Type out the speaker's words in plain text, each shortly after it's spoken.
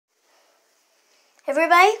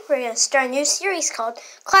Everybody, we're going to start a new series called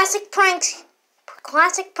Classic Pranks.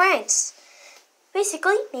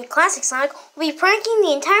 Basically, me and Classic Sonic will be pranking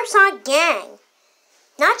the entire Sonic gang.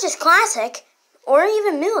 Not just classic, or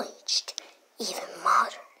even middle-aged, even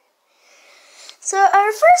modern. So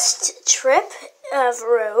our first trip of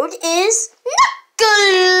road is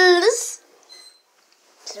Knuckles!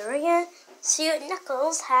 So we're going to see what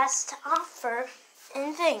Knuckles has to offer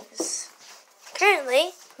in things.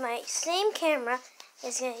 Currently, my same camera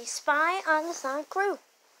is going to spy on the Sonic crew.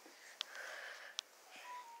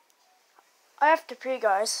 I have to pee,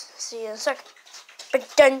 guys. See you in a second.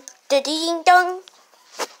 Dun dun ding dong.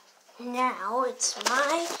 Now it's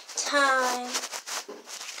my time.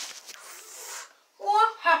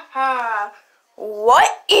 Wahaha!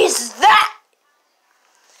 What is that?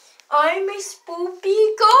 I'm a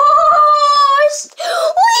spoopy ghost.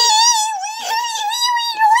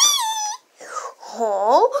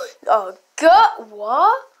 Huh?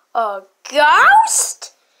 What? A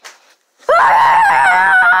ghost?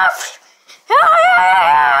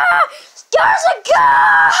 There's a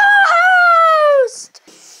ghost!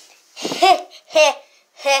 Heh heh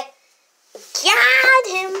heh. Got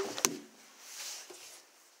him.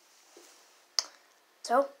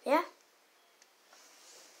 So, yeah.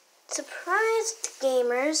 Surprised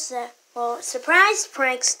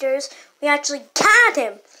pranksters, we actually got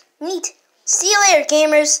him. Neat. See you later,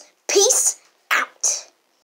 gamers. Peace out.